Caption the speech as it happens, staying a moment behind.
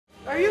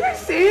Are you guys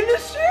saying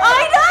this shit?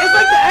 I know! It's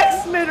like the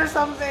X-Men or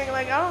something.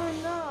 Like, I don't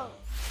even know.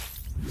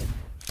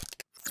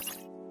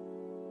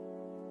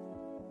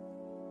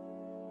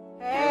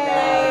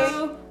 Hey!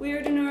 Hello! We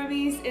are the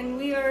Normies, and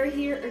we are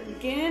here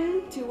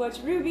again to watch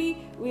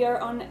RWBY. We are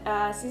on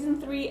season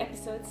 3,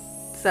 episode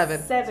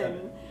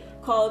 7,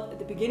 called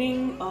The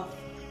Beginning of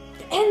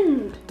the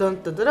End.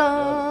 Dun dun dun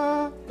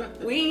dun!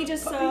 We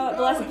just saw,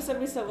 the last episode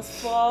we saw was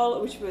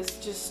Fall, which was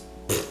just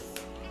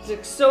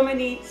like so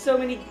many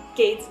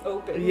gates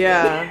open.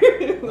 Yeah.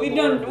 we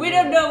don't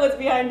know what's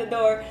behind the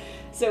door,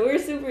 so we're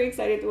super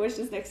excited to watch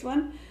this next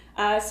one.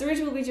 Surge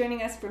will be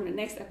joining us from the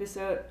next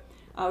episode.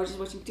 We're just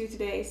watching 2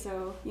 today,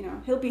 so you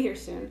know he'll be here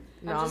soon.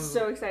 No, I'm just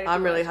so excited.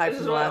 I'm really hyped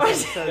for the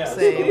last episode.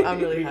 Same. I'm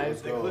really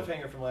hyped. The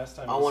cliffhanger from last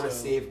time. I want to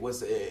see if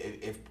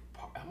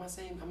am I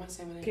saying her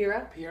name?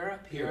 Pyrrha?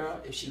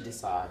 Pyrrha. If she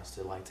decides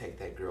to like take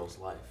that girl's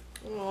life.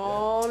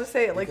 Oh, to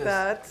say it like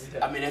that.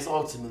 I mean, that's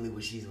ultimately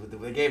what she's.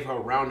 They gave her a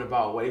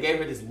roundabout way. They gave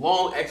her this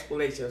long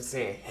explanation of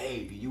saying,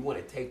 "Hey, do you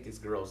want to take this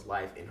girl's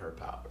life in her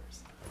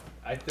powers?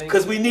 I think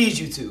because we need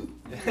you to.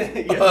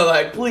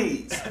 Like,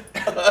 please,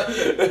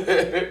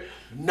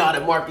 not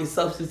a market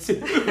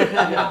substitute."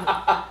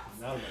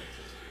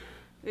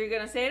 You're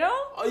gonna say it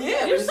all? Oh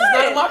yeah, You this is said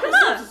not it. a market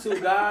Come on.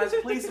 substitute, guys.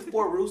 Please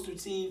support Rooster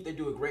Teeth. They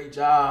do a great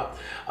job.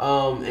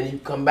 And you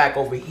come back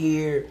over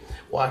here,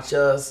 watch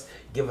us,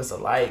 give us a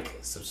like,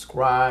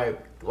 subscribe.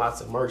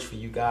 Lots of merch for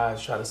you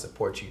guys. Try to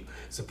support you.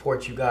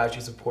 Support you guys.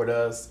 You support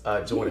us.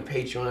 Join the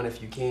Patreon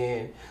if you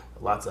can.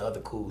 Lots of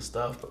other cool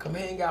stuff. But come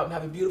hang out and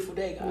have a beautiful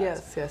day,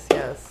 guys.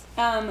 Yes.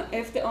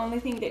 If the only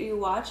thing that you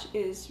watch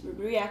is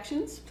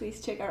reactions, please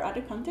check our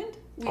other content.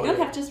 We Oh, don't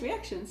yeah. have just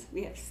reactions.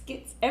 We have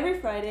skits every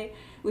Friday.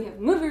 We have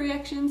movie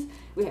reactions.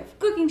 We have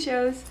cooking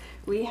shows.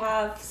 We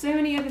have so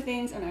many other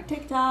things on our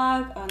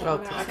TikTok. On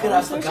our I could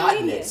have social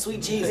forgotten media. it.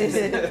 Sweet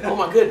Jesus. Oh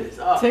my goodness.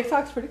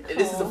 TikTok's pretty cool.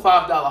 This is a $5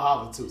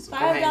 holler too. So $5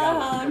 come hang out.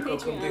 on Come get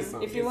Patreon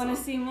some, if you get want to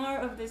some. see more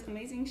of this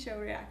amazing show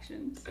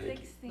reactions.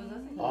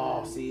 16.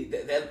 Oh, see,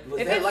 that was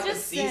If that it's like a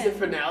just season sin.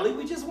 finale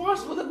we just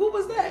watched? What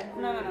was that?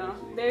 No.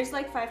 There's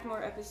like 5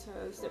 more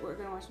episodes that we're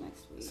gonna watch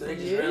next week. So they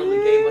just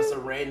randomly gave us a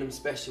random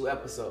special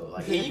episode.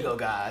 Like, here you go,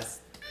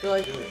 guys. They're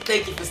like,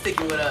 Thank you for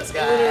sticking with us,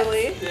 guys.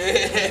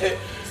 literally.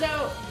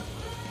 So,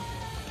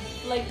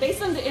 like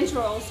based on the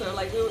intro, also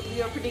like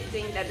we are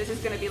predicting that this is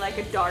gonna be like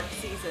a dark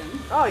season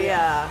Oh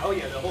yeah. Oh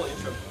yeah, the whole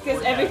intro.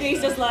 because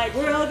everything's just like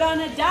we're all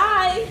gonna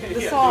die.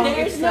 The song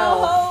There's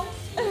no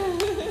itself.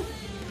 hope.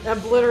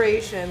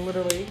 Obliteration,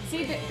 literally.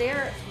 See,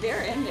 they're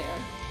in there.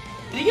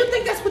 Do you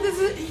think that's what this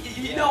is?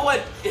 You know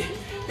what?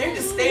 They're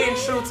just staying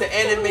true to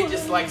anime,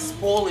 just like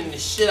spoiling the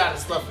shit out of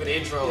stuff in the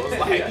intros.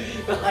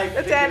 Like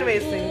That's anime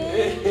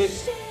thing.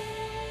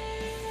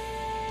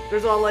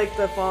 There's all like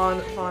the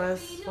fawns.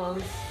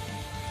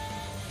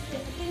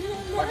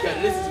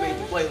 Okay, this has made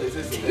the playlist,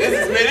 isn't it?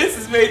 This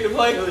has made the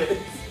playlist.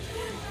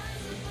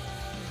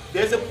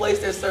 There's a place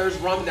that serves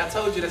ramen. I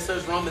told you that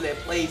serves ramen that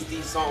plays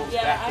these songs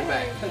Yeah, back to I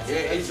back. heard. Yeah,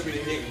 it's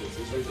ridiculous.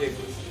 It's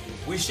ridiculous.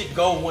 We should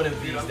go one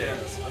of these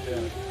days.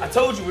 I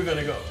told you we're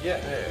gonna go. Yeah,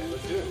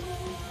 let's do it.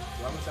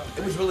 Ramen sounds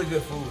It was really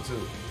good food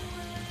too.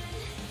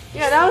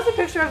 Yeah, that was a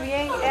picture of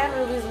Yang and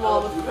Ruby's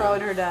mom with Crow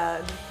and her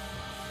dad.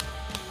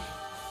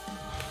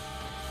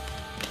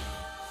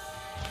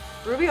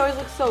 Ruby always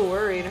looks so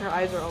worried. Her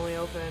eyes are only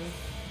open.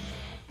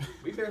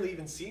 We've barely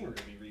even seen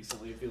Ruby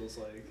recently, it feels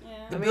like.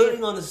 Yeah. The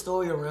building on the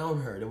story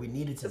around her that we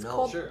needed to It's know.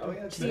 called- Sure. Oh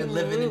yeah. She's been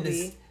living in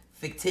this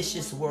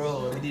fictitious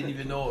world that we didn't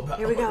even know about.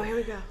 Here we go.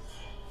 I'm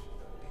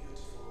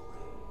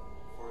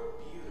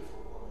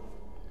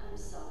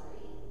sorry.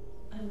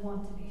 I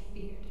want to be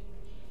feared.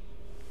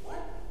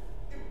 What?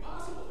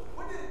 Impossible.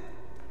 When did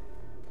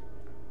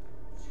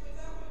she went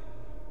that way?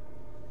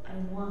 I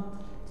want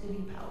to be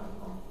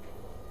powerful.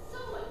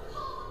 Someone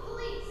call the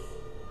police.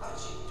 How did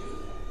she do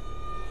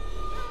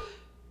that?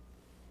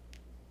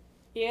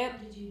 Yep. How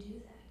did you do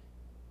that?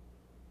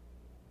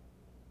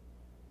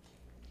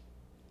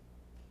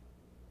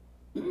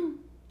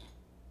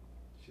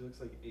 She looks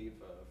like Ava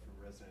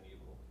from Resident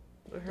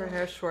Evil. Her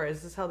hair's short.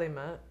 Is this how they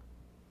met?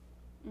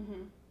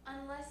 Mhm.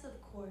 Unless,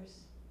 of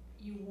course,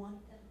 you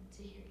want them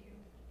to hear you.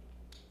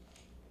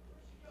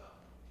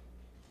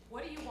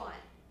 What do you want?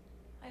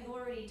 I've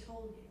already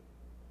told you.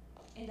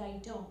 And I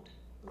don't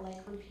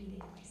like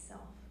repeating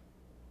myself.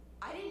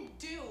 I didn't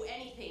do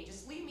anything.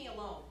 Just leave me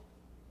alone.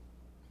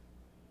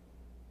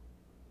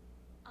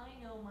 I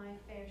know my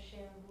fair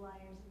share of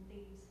liars and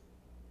thieves.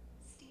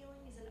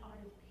 Stealing is an art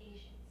of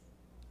patience,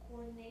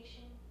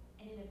 coordination,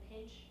 and in a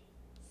pinch,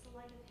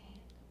 sleight of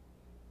hand.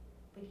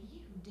 But you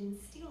didn't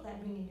steal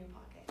that ring in your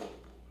pocket.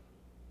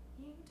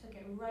 You took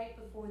it right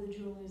before the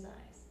jeweler's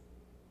eyes.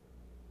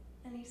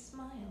 And he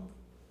smiled.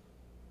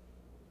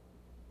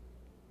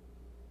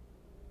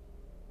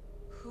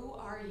 Who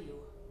are you?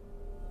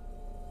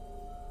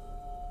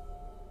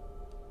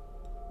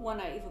 One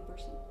naive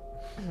person.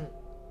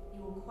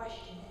 You will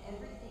question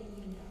everything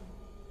you know.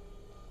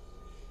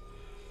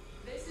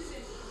 This is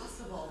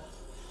impossible.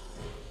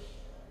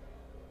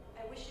 I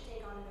wish to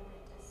take on an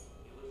apprentice.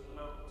 You live in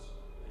the mountains.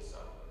 They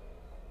suck.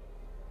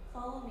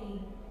 Follow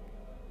me,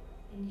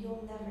 and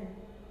you'll never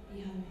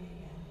be hungry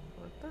again.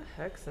 What the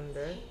heck's in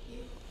there?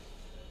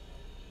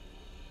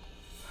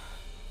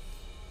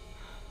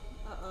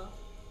 Uh-oh.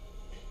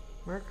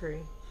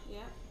 Mercury. Yeah.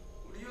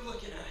 What are you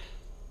looking at?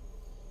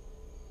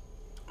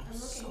 I'm looking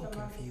so for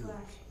Marcus confused.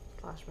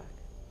 Black. Flashback.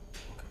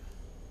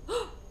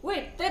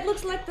 Wait, that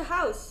looks like the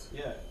house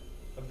Yeah,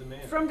 of the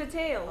man. from the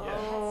tail. Yeah.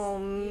 Oh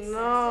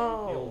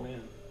The old no.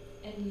 man.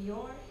 And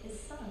you're his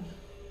son.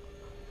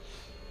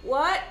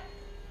 What?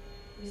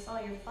 We saw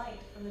your fight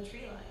from the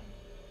tree line.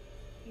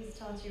 He's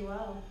taught you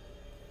well.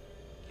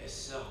 Guess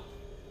so.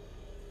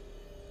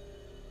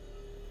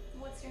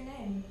 What's your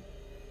name?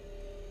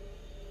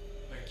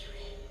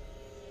 Mercury.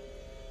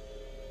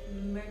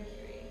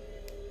 Mercury.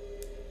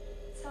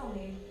 Tell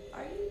me,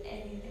 are you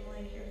anything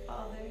like your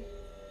father?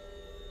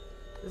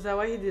 Is that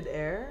why he did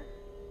air?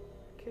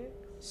 Okay.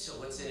 So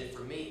what's in it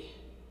for me?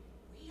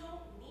 We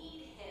don't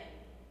need him.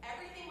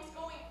 Everything was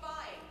going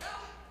fine. Ugh.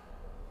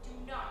 Do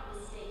not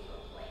mistake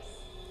your place.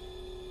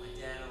 My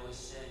dad always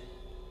said,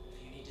 if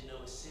you need to know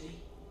a city,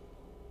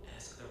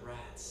 ask the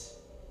rats.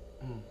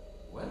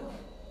 Well,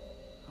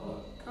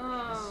 hello.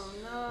 Oh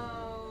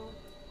no.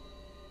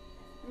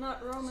 Not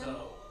Roman.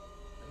 So,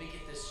 let me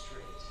get this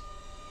straight.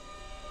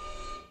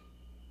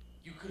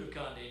 You could have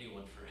gone to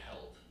anyone for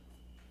help.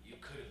 You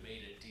could have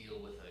made a deal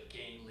with a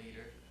gang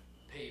leader,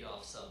 paid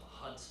off some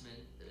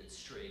huntsman that had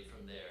strayed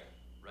from their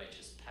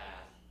righteous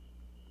path.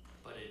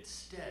 But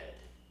instead,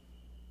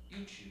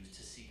 you choose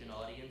to seek an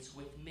audience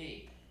with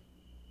me.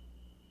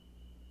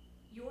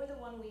 You're the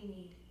one we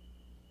need.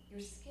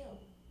 Your skill.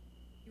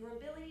 Your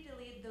ability to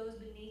lead those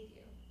beneath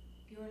you.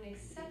 You're an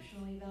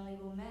exceptionally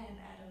valuable man,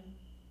 Adam.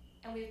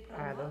 And we've put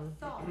a lot of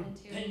thought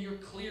into Then you're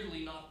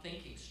clearly not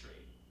thinking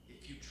straight.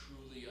 If you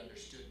truly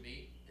understood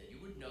me, then you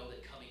would know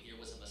that coming here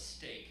was a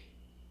mistake.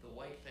 The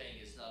White Fang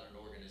is not an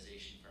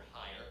organization for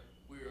hire.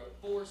 We're a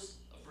force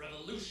of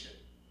revolution.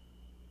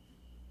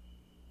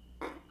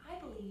 I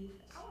believe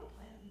our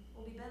plan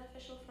will be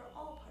beneficial for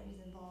all parties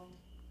involved.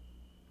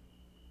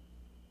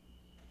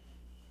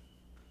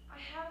 I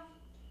have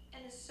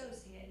an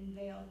associate in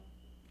Vale.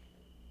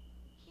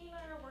 He and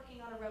I are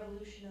working on a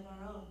revolution of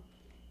our own,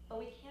 but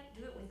we can't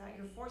do it without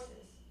your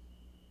forces.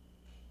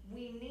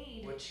 We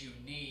need... What you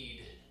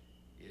need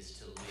is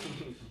to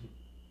leave.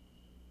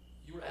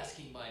 You're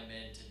asking my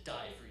men to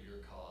die for your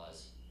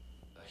cause,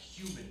 a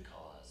human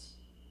cause.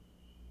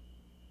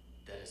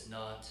 That is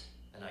not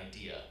an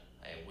idea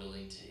I am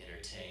willing to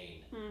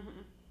entertain.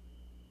 Mm-hmm.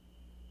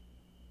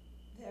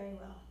 Very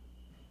well.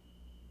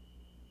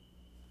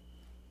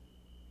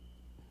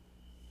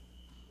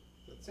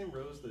 That same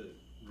rose that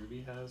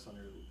Ruby has on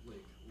her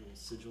like little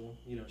sigil.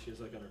 You know, she has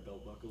like on her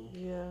belt buckle.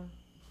 Yeah.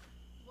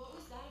 What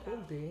was that Could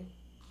about? be.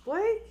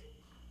 Blake?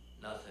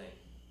 Nothing.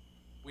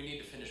 We need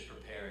to finish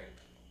preparing.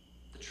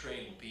 The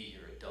train will be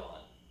here at dawn.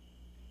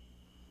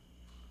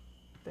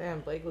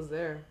 Damn, Blake was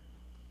there.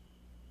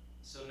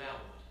 So now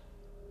what?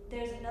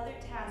 There's another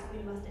task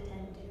we must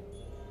attend to.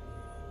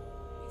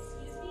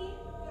 Excuse me,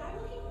 but I'm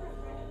looking for a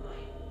friend of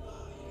mine.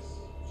 Yes.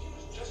 She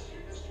was just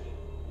here yesterday.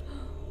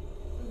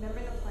 Remember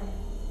the plan.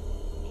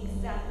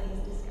 Exactly as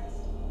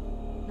discussed.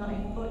 Not a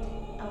foot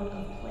out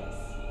of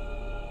place.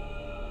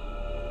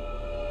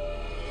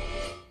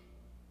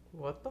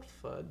 What the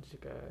fudge,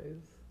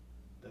 guys?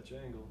 That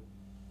jangle.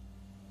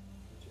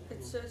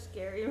 It's so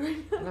scary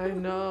right now. I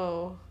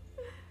know.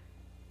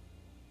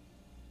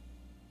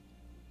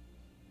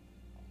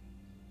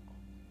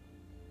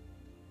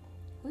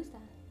 Who's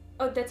that?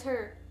 Oh, that's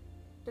her.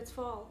 That's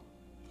Fall.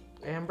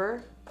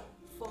 Amber?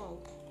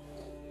 Fall.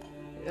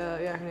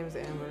 Yeah, her name's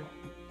Amber.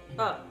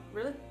 Oh,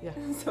 really? Yeah.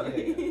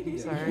 Sorry. Yeah.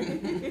 Sorry.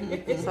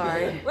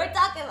 Sorry. We're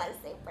talking about the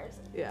same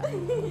person. Yeah.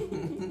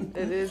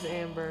 It is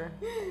Amber.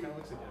 Kind of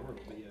looks like Emerald,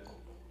 but yeah.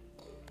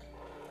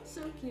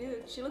 So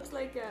cute. She looks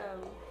like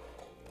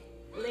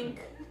Link.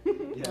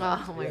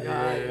 Yeah. Oh my Yeah,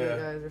 god, yeah, you yeah.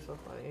 guys are so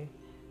funny.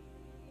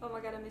 Oh my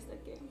god, I missed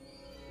that game.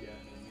 Yeah,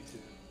 me too.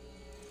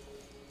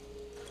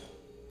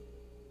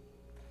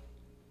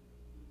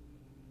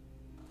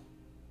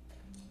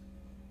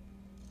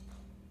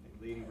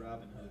 Like Lady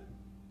Robin Hood.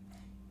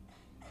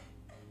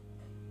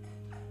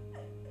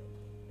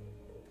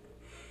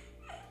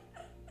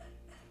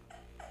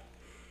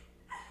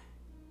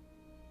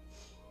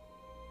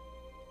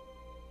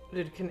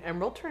 Dude, can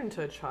Emerald turn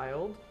into a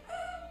child?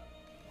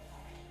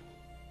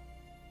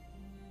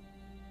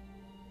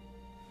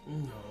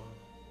 No.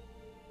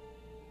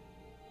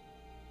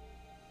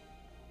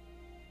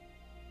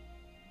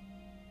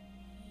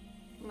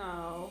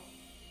 No.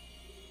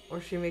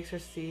 Or she makes her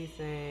see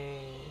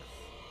things.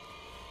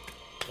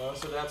 Oh,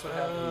 so that's what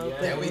happened.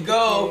 Yeah. There we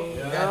go. Okay.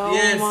 We got the Oh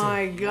answer.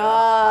 my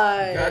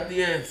god. Got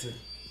the answer.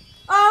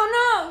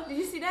 Oh no! Did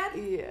you see that?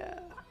 Yeah.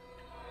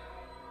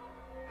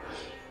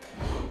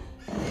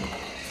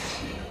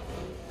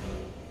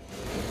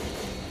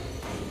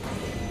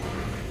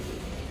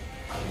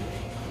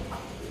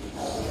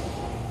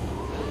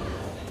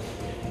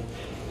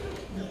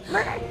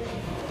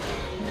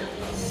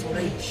 So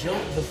they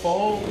jumped the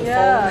fall.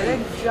 Yeah, the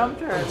fall they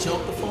jumped her. They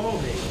jumped the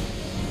fall name.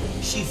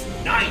 She's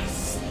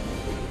nice.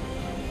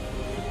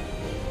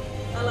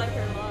 I like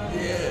her a lot.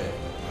 Yeah.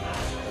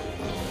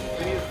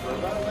 They need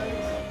robot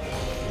legs?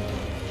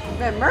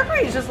 Man,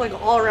 Mercury's just like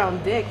all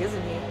around dick,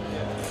 isn't he?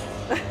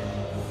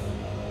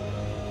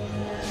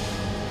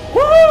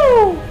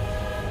 Woo!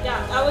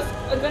 Yeah, I was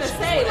gonna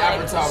say,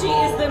 like, she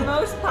is the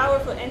most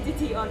powerful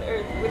entity on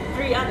Earth with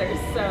 3 others,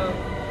 so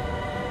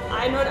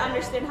I don't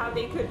understand how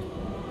they could.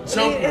 It's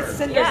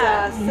Cinder's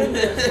ass.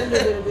 Cinder did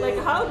it. Like,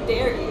 how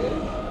dare you?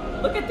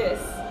 Look at this.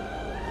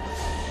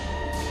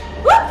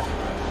 Whoop!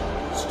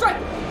 Strike!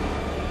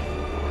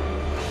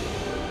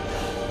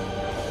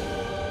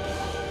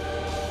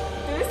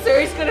 Dude,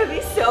 Suri's gonna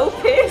be so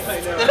pissed. I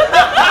know.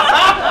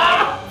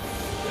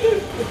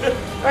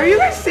 Are you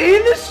guys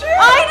seeing this shit?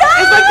 I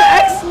know! It's like the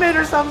X-Men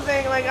or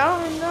something. Like, I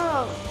don't even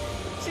know.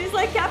 She's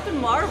like Captain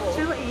Marvel.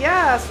 She's like,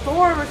 yeah,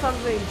 Storm or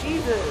something.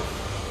 Jesus.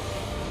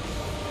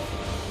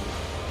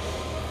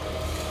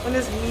 When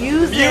this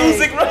music.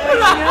 Music,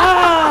 right?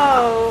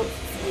 Yo.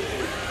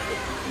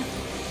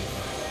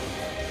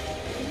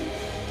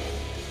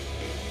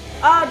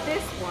 Ah,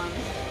 this one.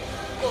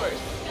 Of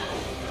course.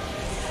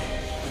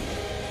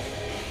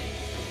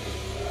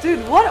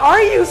 Dude, what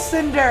are you,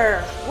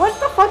 Cinder? What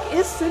the fuck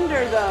is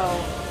Cinder, though?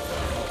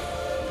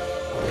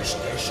 They're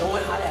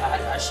showing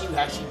how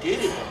she did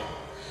it.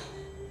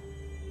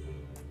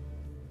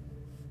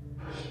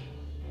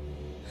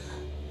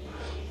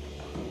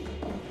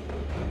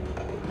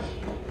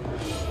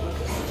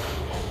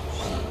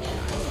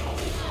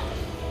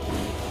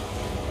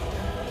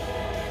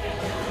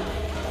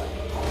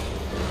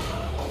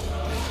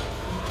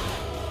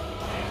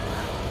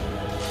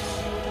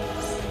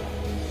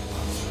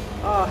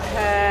 Oh,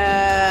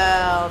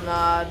 hell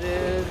nah,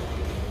 dude.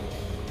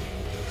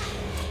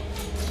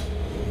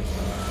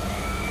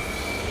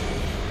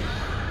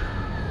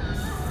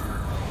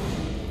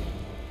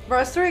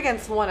 Bro, it's 3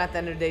 against 1 at the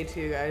end of the day,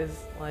 too, guys.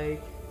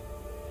 Like,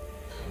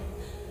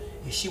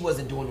 And she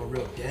wasn't doing no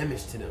real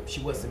damage to them.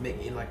 She wasn't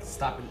making, like,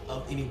 stopping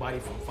up anybody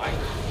from fighting.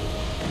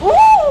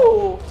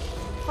 woo!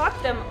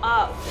 Fuck them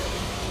up.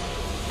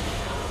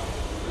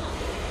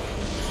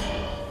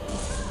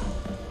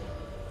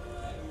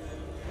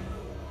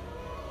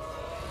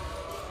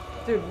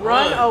 Dude,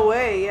 run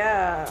away,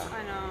 yeah.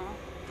 I know.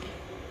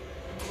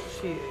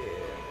 Shit.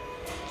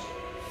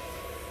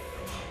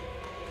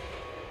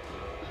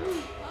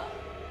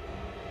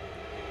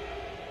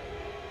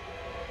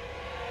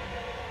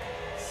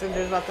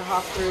 Cinder's about to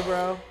hop through,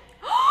 bro.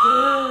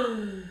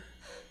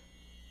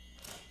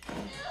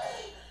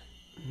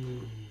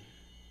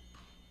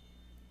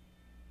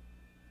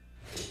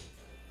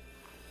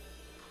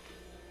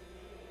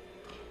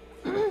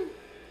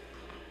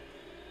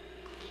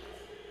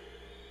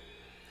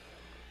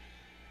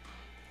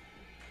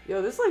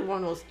 Yo, this is like one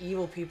of the most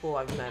evil people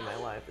I've met in my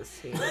life, this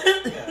team.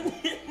 Yeah.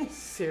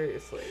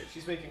 Seriously.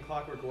 She's making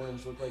Clockwork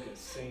Orange look like a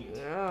saint. What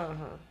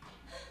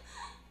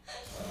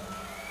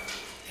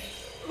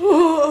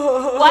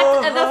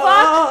the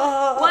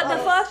fuck? What the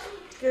fuck?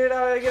 Get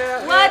out, get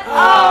out. What?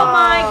 Oh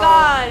my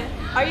god.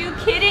 Are you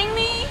kidding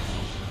me?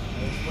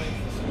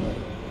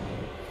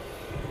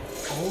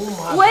 Oh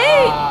my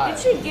Wait, god. did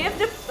she give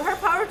her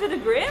power to the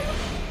Grim?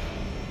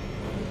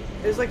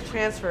 It was like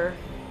transfer.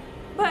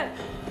 But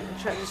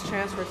Just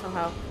transfer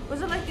somehow.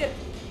 was it like a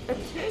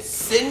tick?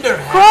 Cinder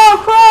hat.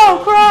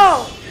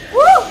 Crow!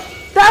 Woo!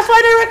 That's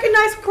why they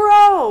recognized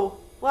Crow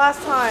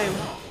last time.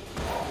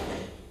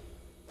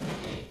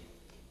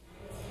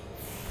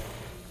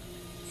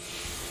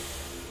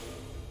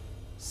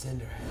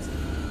 Cinder hat.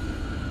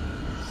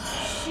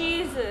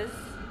 Jesus.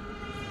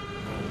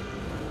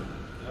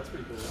 That's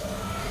pretty cool.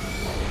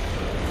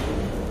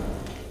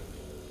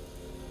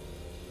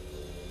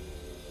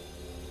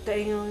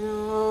 Dang,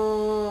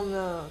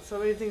 no. So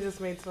many things just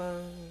made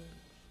sense.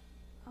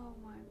 Oh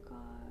my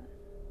god.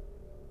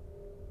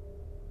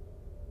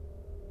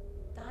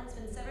 The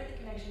huntsman severed the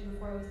connection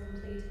before it was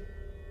complete.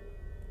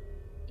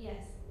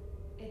 Yes,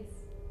 it's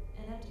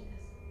an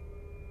emptiness.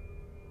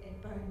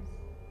 It burns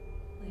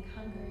like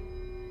hunger.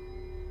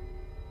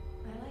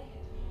 I like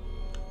it.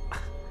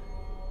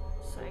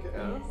 Psycho.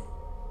 Yes.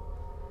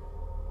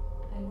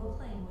 I will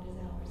claim what is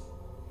ours.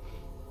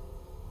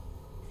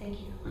 Thank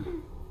you.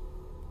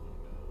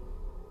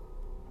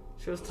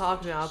 She was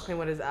talking, I'll claim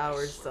what is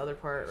ours, the other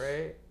part,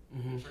 right?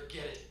 Mm-hmm.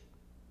 Forget it.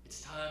 It's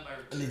time I At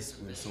return least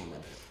to we're this assuming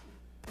world.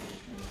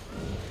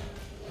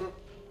 that.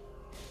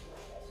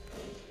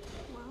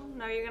 Well,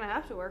 now you're gonna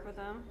have to work with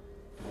them.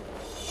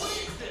 What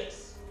is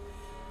this?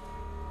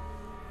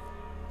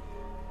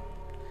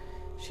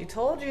 She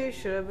told you,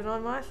 should have been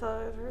on my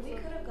side. Her We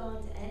side. could have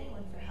gone to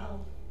anyone for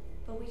help,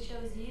 but we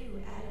chose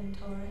you, Adam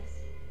Taurus.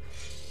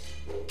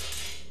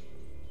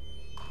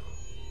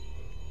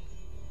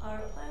 Our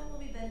plan will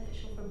be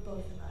beneficial for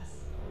both of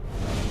us,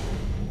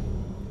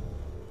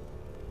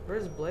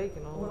 Where's Blake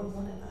and all or this?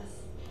 one of us.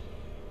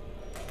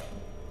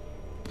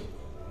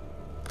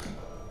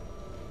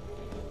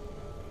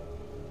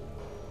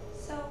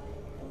 So,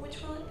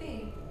 which will it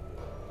be?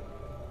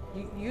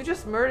 You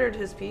just murdered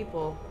his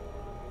people.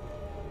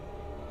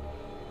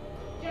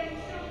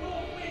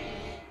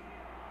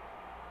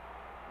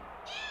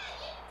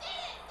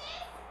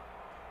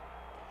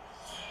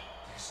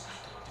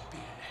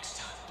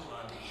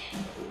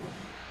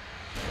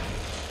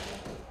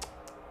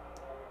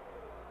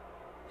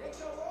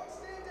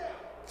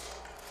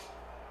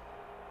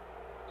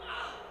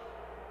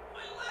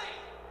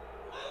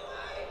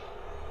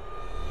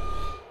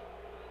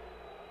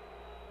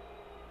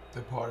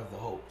 They're part of the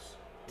hoax.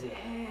 Damn.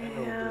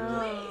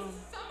 Please,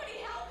 somebody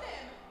help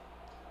him!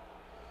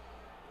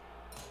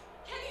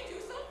 Can you do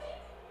something?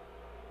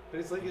 But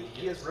it's like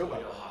he has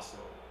robot. robot.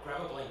 Hospital.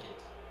 Grab a blanket.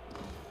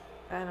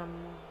 Venom.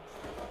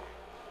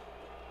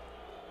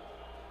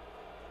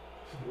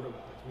 Robot,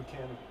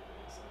 mechanical.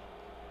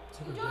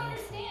 You don't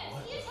understand.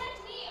 He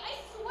attacked me. I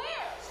swear.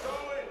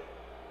 Stop it!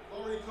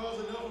 Already caused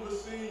enough of a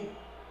scene.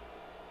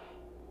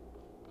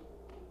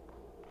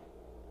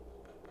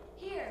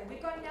 Here,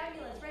 we've got an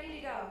ambulance ready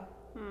to go.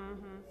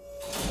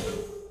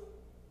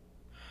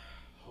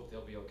 Hope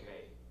they'll be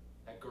okay.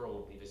 That girl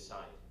won't leave his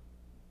side.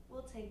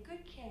 We'll take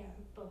good care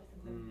of both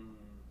of them.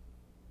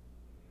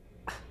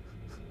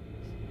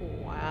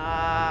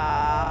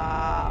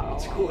 Wow.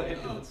 It's cool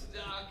ambulance.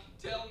 Doc,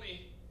 tell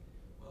me,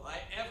 will I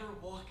ever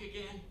walk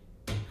again?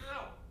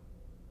 Ow!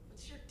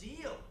 What's your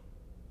deal?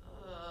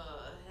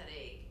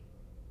 Headache.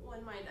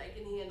 One mind I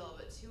can handle,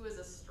 but two is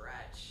a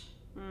stretch.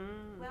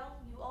 Well,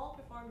 you all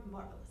performed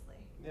marvelously.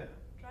 Yeah.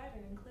 Driver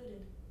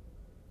included.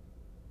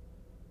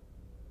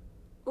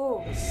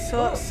 Oh,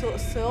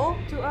 Sil?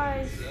 2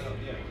 eyes. Oh,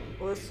 yeah.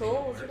 Was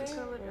Sil? Was her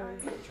Colored name? I'm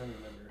eyes. trying to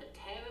remember. A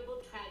terrible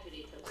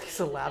tragedy took place. It's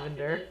a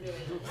lavender.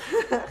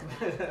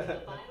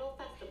 The final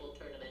festival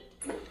tournament.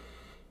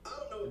 I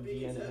don't know what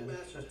being his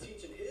headmaster's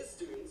teaching his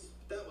students,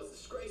 but that was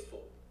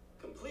disgraceful.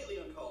 Completely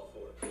uncalled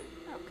for.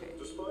 Okay.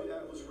 Despite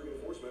Atlas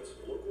reinforcements,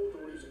 local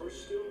authorities are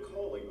still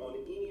calling on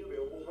any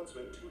available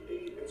huntsmen to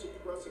aid in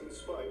suppressing the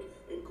spike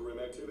in grim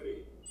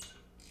activity.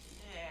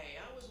 Hey,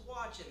 I was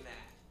watching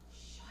that.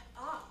 Shut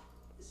up!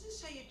 Is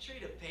this how you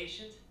treat a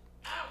patient?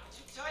 Ow,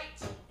 too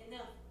tight.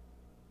 Enough.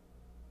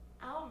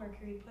 Our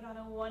Mercury put on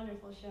a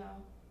wonderful show.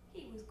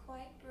 He was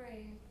quite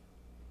brave.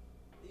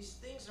 These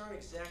things aren't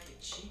exactly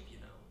cheap, you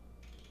know.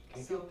 Can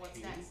you So feel what's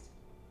pain? next?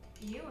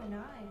 You and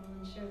I will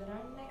ensure that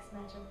our next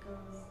matchup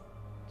goes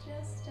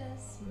just as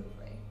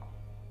smoothly.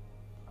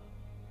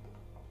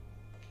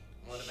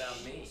 What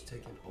about me? It's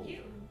taking over.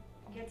 You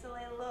get to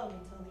lay low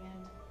until the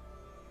end.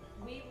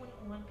 We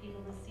wouldn't want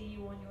people to see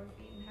you on your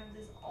feet and have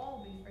this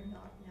all be for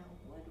naught now,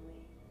 would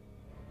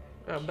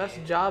we?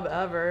 Best job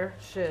ever.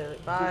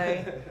 Shit.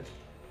 Bye.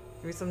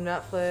 Give me some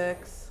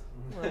Netflix.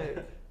 Like,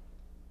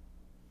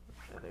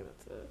 I think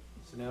that's it.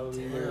 So now we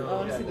Damn. learn I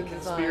wanna yeah, see the the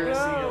conspiracy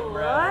design. of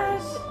Bro,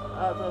 rappers.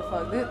 Oh, the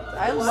fuck. Dude,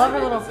 I love her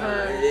little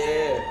purse.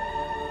 Yeah.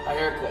 Her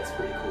haircut's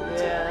pretty cool.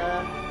 too.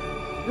 Yeah.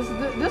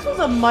 This was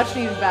a much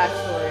needed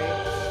backstory.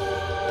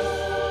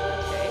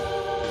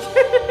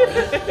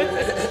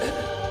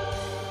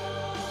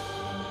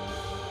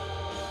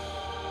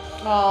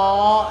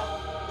 Aww.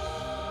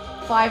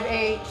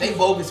 5'8". They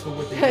bogus for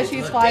what they did.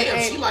 She's to her. Damn,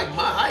 5'8". she like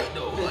my height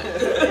though. Like.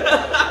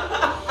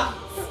 That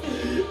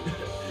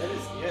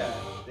is, yeah,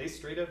 they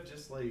straight up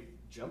just like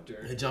jumped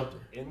her They jumped her.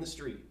 in the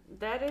street.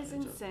 That is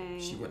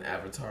insane. She went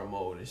Avatar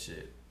mode and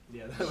shit.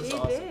 Yeah, that was She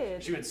awesome.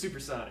 did. She went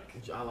supersonic.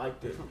 I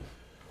liked it.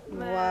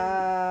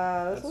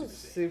 Wow. This That's was a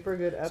insane. super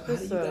good So how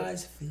episode. do you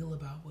guys feel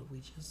about what we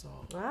just saw?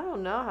 I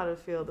don't know how to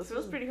feel. This This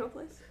feels was pretty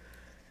hopeless.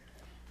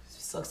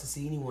 It sucks to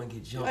see anyone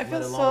get jumped. I feel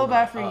let so alone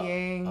bad for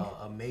Yang.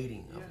 A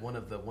mating of one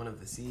of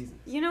the seasons.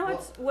 You know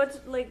what's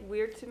like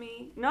weird to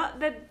me? Not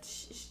that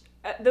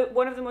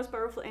one of the most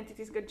powerful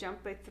entities got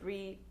jumped by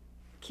 3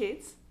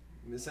 kids,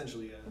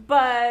 Essentially, yeah.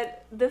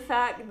 but the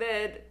fact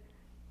that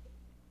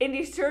in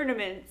these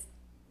tournaments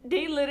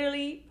they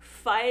literally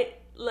fight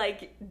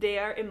like they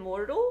are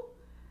immortal,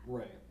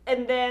 Right.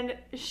 and then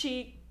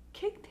she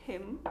kicked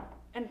him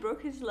and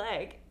broke his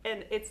leg,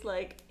 and it's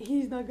like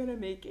he's not gonna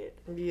make it.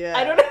 Yeah.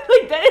 I don't know,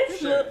 like that is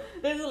Sure.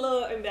 there's a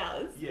little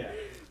imbalance. Yeah.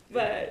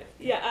 But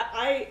yeah,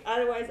 I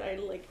otherwise I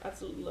like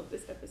absolutely love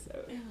this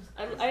episode.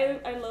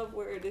 I love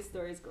where this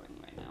story is going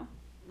right now.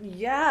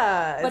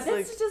 Yeah. But It's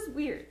that's like, just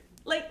weird.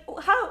 Like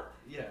how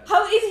Yeah.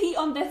 is he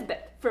on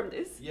deathbed from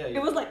this? Yeah,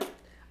 It was like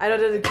I know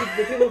the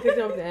people picked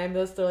him up the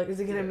ambulance. They're like, "Is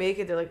he gonna make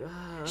it?" They're like,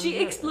 she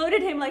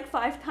exploded him like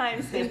 5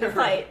 times in the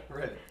fight,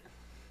 Right.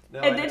 No,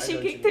 and I then she know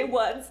what kicked you him mean.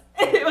 once,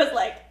 and it was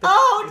like,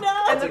 oh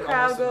no! And the It's like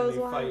crowd almost when goes they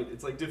wild. fight,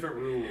 it's like different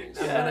rules.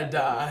 I'm gonna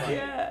die. Fight,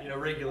 Yeah. You know,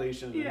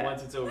 regulations. And Yeah.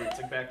 once it's over, it's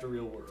like back to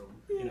real world.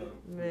 You know.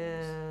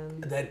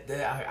 Man. That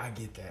I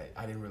get that.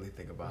 I didn't really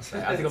think about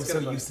that. I think I'm It's so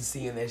kinda used to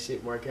seeing that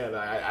shit work out.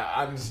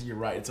 I honestly, you're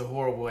right. It's a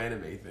horrible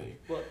anime thing.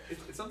 Well,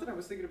 it's something I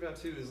was thinking about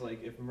too. Is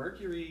like if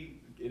Mercury,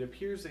 it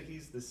appears that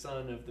he's the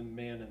son of the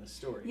man in the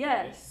story.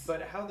 Yes.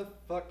 But how the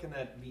fuck can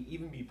that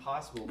even be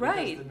possible?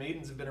 Right. Because the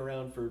maidens have been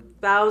around for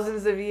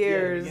Thousands of the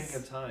years. beginning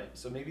of time.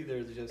 So maybe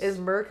they're just Is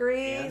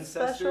Mercury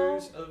special?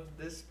 ancestors of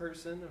this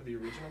person, of the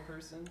original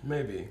person.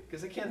 Maybe.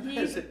 Because they can't He-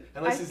 visit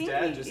unless I his think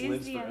dad he just is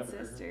lives the forever.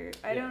 ancestor.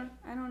 Yeah.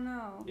 I don't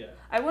know. Yeah.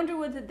 I wonder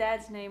what the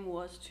dad's name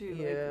was too.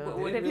 Yeah. Like,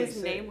 They what didn't if really his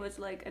say. name was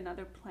like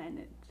another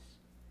planet?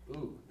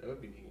 Ooh, that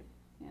would be neat.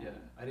 Yeah.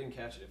 I didn't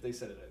catch it. If they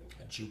said it, I didn't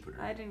catch Jupiter.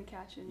 I didn't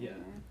catch it. Yeah.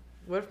 Either.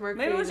 What if Mercury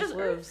Maybe it was just just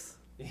lives?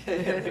 it.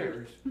 Yeah,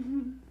 there.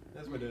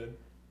 That's my dad.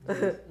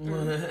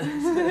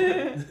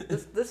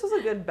 This was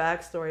a good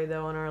backstory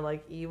though on our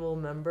like evil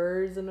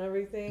members and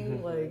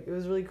everything. Like it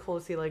was really cool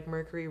to see like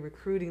Mercury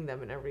recruiting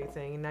them and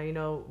everything. And now you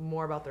know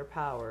more about their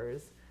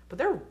powers. but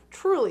they're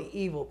truly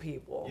evil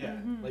people. Yeah,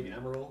 like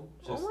Emerald.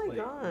 Just my like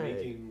God.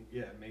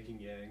 making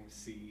Yang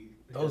see.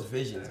 Those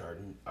visions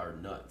are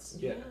nuts.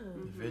 Yeah.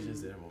 The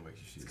visions that Emerald makes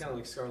you see. It's kind of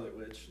like Scarlet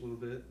Witch a little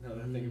bit. Now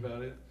that I think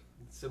about it,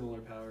 similar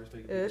powers,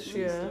 making Ish, people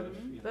see yeah. stuff.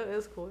 You know. That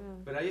is cool, yeah.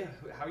 But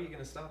how are you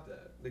gonna stop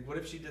that? Like, what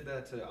if she did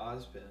that to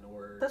Ozpin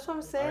or That's what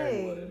I'm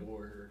saying. Ironwood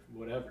or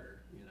whatever?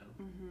 You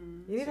know.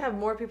 You need to have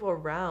more people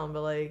around,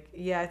 but like,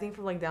 yeah, I think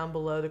from like down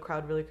below, the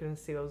crowd really couldn't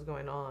see what was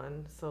going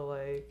on. So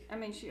like, I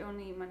mean, she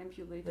only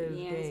manipulated there's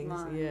Yang's gangs.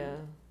 mind. Yeah,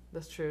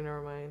 that's true.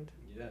 Never mind.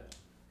 Yeah.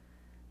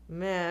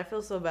 Man, I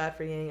feel so bad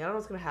for Yang. I don't know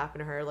what's gonna happen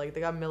to her. Like, they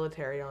got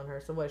military on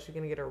her. So what? Is she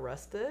gonna get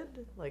arrested?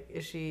 Like,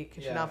 can she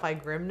not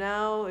fight Grimm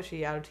now? Is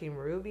she out of Team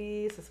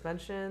RWBY?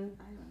 Suspension?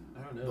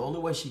 I don't know. The only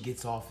way she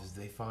gets off is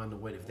they find a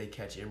way if they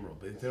catch Emerald.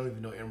 But if they don't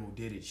even know Emerald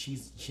did it,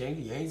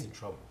 Yang's in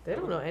trouble. They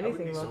don't know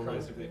anything about about that. I that. would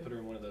be surprised if they put her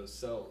in one of those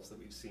cells that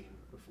we've seen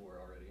before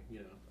already. You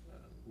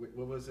know,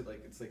 what was it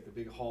like? It's like the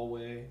big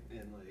hallway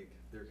and like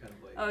they're kind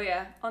of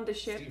like on the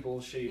ship.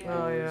 steeple-shaped Yeah.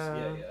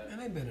 doors. Yeah. And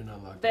they better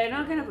not lock. They're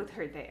not gonna put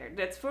her there.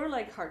 That's for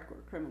like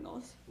hardcore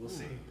criminals. We'll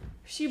see.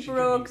 She could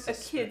broke be a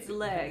kid's suspected.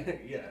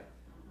 leg. Yeah.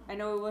 I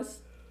know it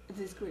was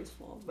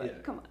disgraceful,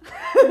 but come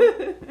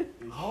on.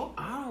 Oh,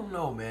 I don't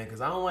know, man,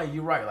 because I don't like.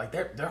 You're right. Like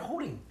they're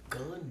holding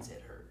guns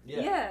at her.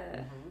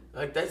 Yeah.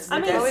 Like that's. I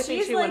mean, always think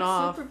she's she like went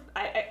off. super.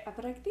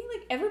 But I think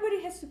like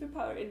everybody has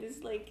superpower in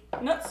this, like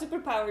not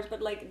superpowers,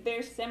 but like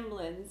their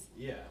semblance.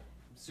 Yeah.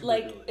 Super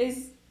Like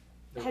ability.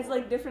 has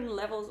like different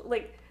levels.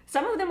 Like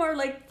some of them are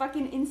like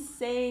fucking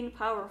insane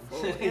powerful.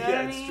 You know what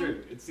I it's mean?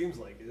 true. It seems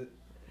like it.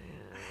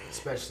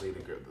 Especially the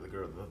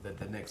girl,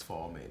 the next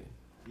fall maiden.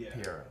 Yeah.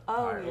 Pyrrha.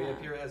 Oh, Yeah, yeah.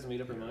 Pyrrha hasn't made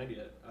up her mind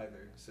yet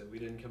either, so we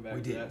didn't come back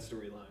We to didn't. that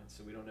storyline,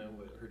 so we don't know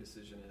what her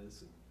decision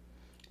is.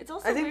 It's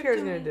also I think weird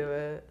Pyrrha's to gonna me. do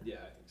it. Yeah,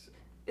 I think so.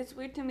 It's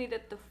weird to me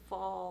that the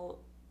fall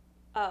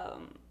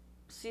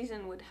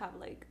season would have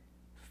like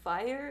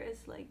fire.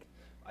 It's like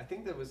I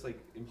think that was like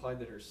implied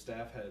that her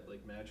staff had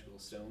like magical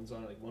stones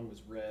on it. Like one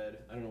was red.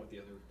 I don't know what the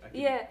other. I could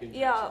Yeah, incorrect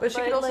yeah, it. But she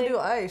But, could also like- do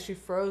ice. She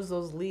froze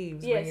those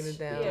leaves, bringing it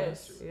down.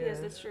 Yes, Yeah. yes,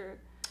 that's true.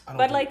 I don't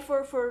But think-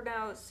 like for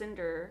now,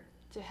 Cinder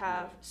to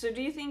have. So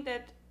do you think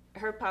that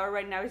her power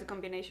right now is a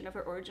combination of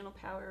her original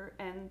power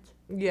and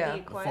Yeah.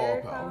 the The fall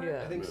acquired power. power?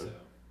 Yeah. I think so.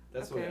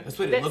 That's Okay. what. That's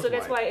what it looked So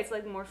that's like. why it's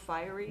like more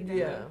fiery. Than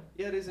Yeah.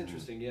 Yeah, it is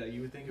interesting. Yeah, you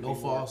would think it'd No be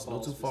more falls,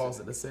 no two falls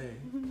at the specific.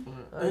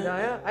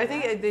 same. I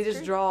think they just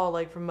True. draw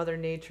like from Mother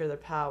Nature the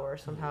power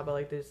somehow, but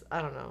like there's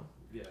I don't know.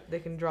 Yeah. They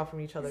can draw from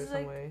each other This is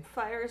some like way.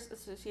 fire is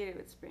associated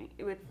with spring,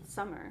 with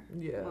summer.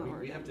 Yeah. more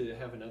We have than- to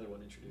have another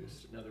one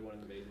introduced, another one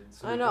of the maidens.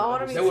 so I we know, can I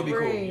wanna understand- That would be cool.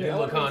 Spring. Get a I little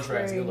wanna be contrast.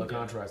 Get a spring. little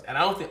contrast. And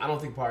I don't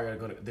think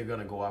Pyrrha they're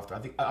gonna go after. I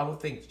don't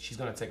think she's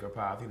gonna take her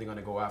power. I think they're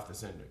gonna go after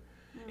Cinder.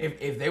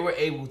 If they were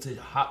able to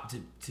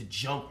to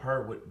jump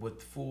her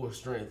with full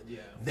strength,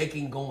 Yeah. they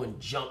can go and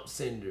jump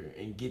Cinder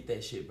and get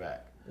that shit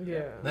back.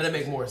 Yeah. That'd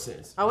make more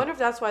sense. I wonder if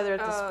that's why they're at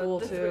the school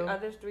the too.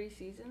 other 3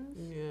 seasons.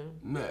 Yeah.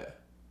 Nah.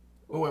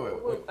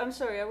 Wait. I'm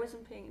sorry, I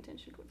wasn't paying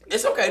attention.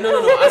 It's okay. No.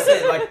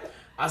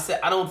 I said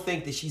I don't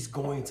think that she's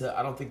going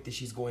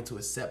to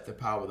accept the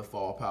power of the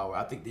fall power.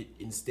 I think that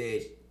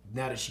instead,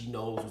 now that she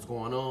knows what's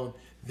going on,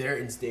 they're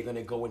instead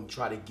gonna go and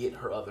try to get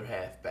her other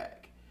half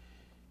back.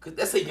 Cause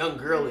that's a young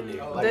girl in there.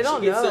 They don't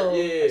she gets know.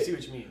 I see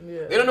what you mean.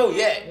 Yeah. They don't know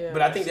yet, Yeah.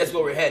 but I think that's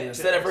where we're heading.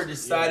 Instead of her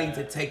deciding Yeah.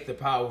 to take the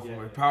power from Yeah.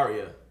 her,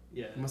 Pyrrha.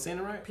 Yeah. Am I saying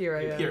it right?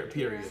 Pyrrha, yeah.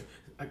 Pyrrha.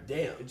 Like,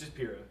 damn. It's just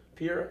Pyrrha.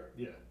 Pyrrha?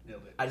 Yeah,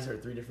 nailed it. I just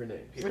heard 3 different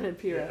names.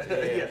 Pyrrha.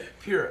 Yeah.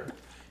 Pyrrha.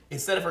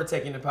 Instead of her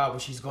taking the power,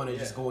 she's gonna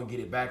just Yeah. go and get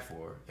it back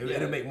for her. Yeah,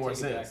 It'll make more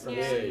take it back sense. from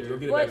Yeah. Cinder. You'll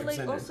get it back But from like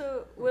Cinder.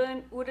 also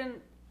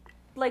wouldn't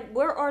like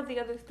where are the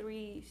other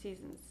 3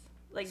 seasons?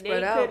 Like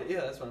Spread they out. could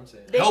Yeah, that's what I'm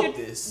saying. they Help could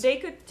this. they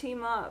could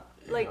team up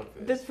like Help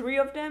the this. 3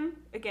 of them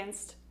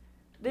against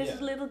this Yeah.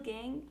 little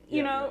gang. Yeah,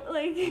 You know,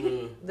 right. like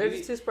They're Maybe-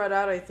 just too spread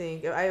out, I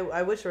think.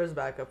 I wish there was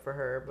backup for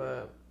her,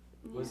 but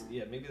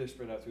Maybe they're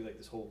spread out through like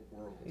this whole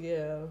world,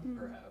 yeah.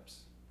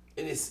 perhaps.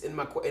 And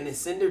is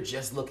Cinder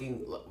just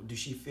looking? Do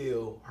she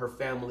feel her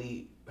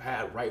family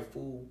had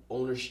rightful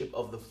ownership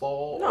of the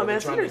fall? No, or are they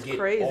man, trying to Cinder's get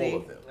crazy. all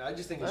of them? I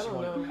just think I that she don't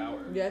wanted know. power.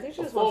 Yeah, I think she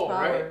A just fall, wants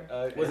power.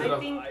 right? Was it I a-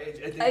 think- I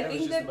think I that was think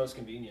just that- the most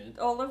convenient.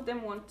 all of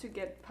them want to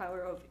get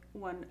power of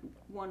one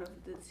of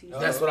the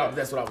seasons. That's what I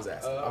was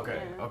asking. Oh,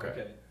 Okay, yeah.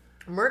 okay.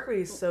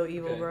 Mercury's so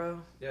evil, Okay.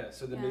 bro. Yeah,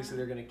 so then Yeah. basically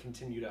they're going to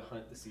continue to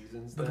hunt the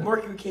seasons. But then.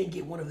 Mercury can't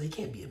get one of them. He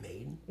can't be a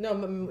maiden. No,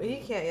 he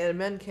can't. Yeah,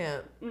 men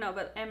can't. No,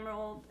 but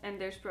Emerald and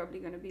there's probably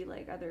gonna be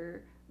like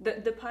other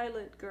the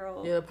pilot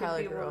girl. Yeah, the could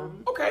pilot be girl.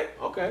 one. Okay.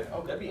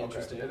 That'd be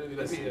interesting. That'd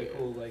be a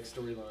cool like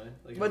storyline,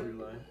 like But- a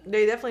through line.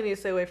 They definitely need to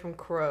stay away from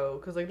Crow,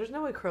 because like there's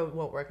no way Crow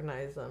won't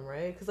recognize them,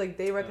 right? Because like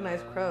they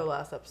recognized Crow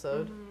last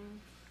episode.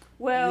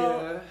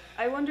 Well, Yeah.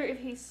 I wonder if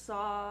he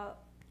saw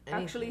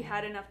actually Anything.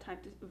 had enough time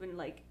to even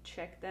like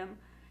check them,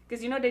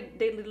 because you know they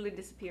literally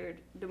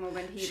disappeared the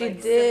moment he. She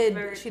like, did.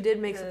 severed She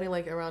did make the- something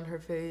like around her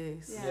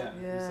face. Yeah.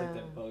 Yeah, it's like Yeah.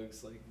 that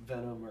bug's like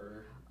venom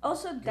or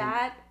Also,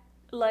 that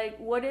like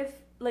what if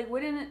like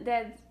wouldn't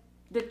that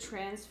the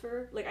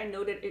transfer like I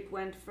know that it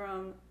went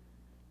from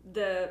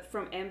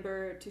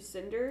Ember to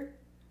Cinder,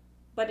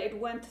 but it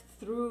went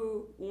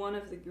through one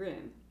of the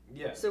Grimm.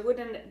 Yeah. So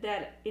wouldn't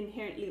that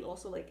inherently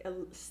also like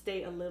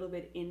stay a little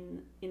bit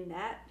in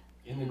that?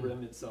 In the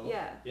Grimm itself?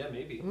 Yeah. Yeah,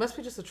 maybe. It must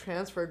be just a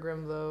transfer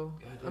Grimm, though.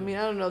 God, I mean,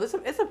 I don't know.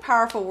 It's a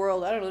powerful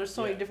world. I don't know. There's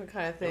so many different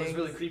kind of things. It was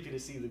really creepy to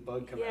see the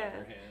bug come out of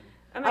her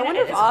hand. I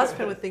wonder if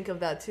Ozpin would think of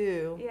that,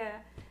 too. Yeah.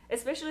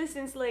 Especially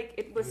since, like,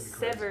 it was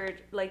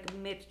severed, like,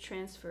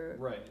 mid-transfer.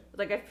 Right.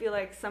 Like, I feel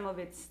like some of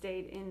it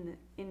stayed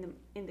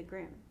in the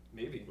Grimm.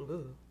 Maybe.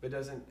 But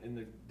doesn't,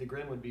 and the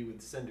Grimm would be with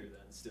Cinder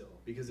then still,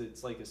 because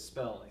it's like a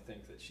spell, I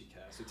think, that she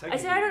cast. So I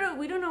said, I don't know,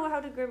 we don't know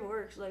how the Grimm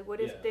works. Like, what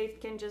if they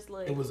can just,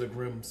 like... It was a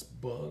Grimm's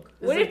bug.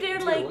 What if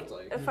they're, like,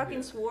 a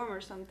fucking swarm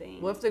or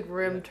something? What if the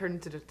Grimm turned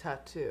into the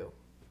tattoo?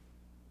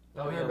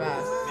 Oh, yeah.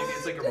 Maybe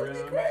it's like a rune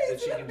that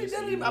she can just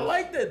use. I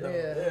like that, though.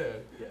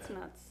 Yeah. That's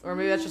nuts. Or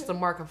maybe that's just a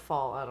mark of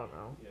fall. I don't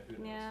know.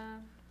 Yeah.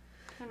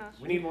 Who knows?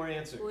 We need more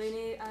answers. We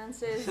need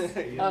answers.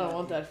 I don't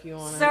want that if you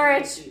want it.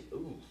 Surge!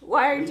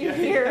 Why aren't you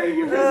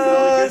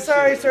here?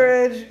 Sorry,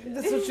 Surge.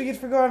 This is what you get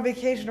for going on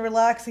vacation,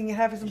 relaxing, and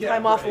having some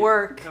time off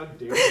work. How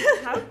dare you?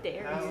 How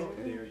dare How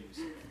you? dare you,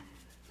 sir?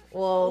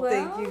 Well,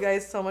 thank you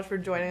guys so much for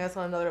joining us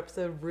on another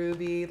episode of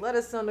RWBY. Let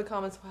us know in the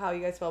comments how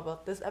you guys felt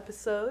about this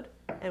episode,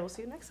 and we'll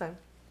see you next time.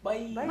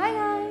 Bye. Bye,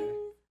 guys.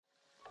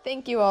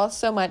 Thank you all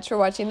so much for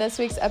watching this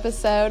week's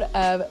episode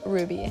of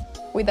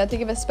RWBY. We'd like to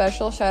give a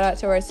special shout out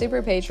to our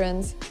super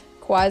patrons,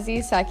 Quasi,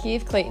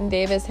 Sakif, Clayton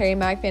Davis, Harry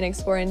Mack, Van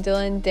Explorin,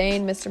 Dylan,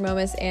 Dane, Mr.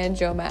 Momus, and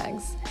Joe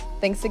Mags.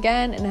 Thanks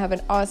again and have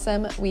an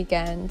awesome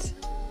weekend.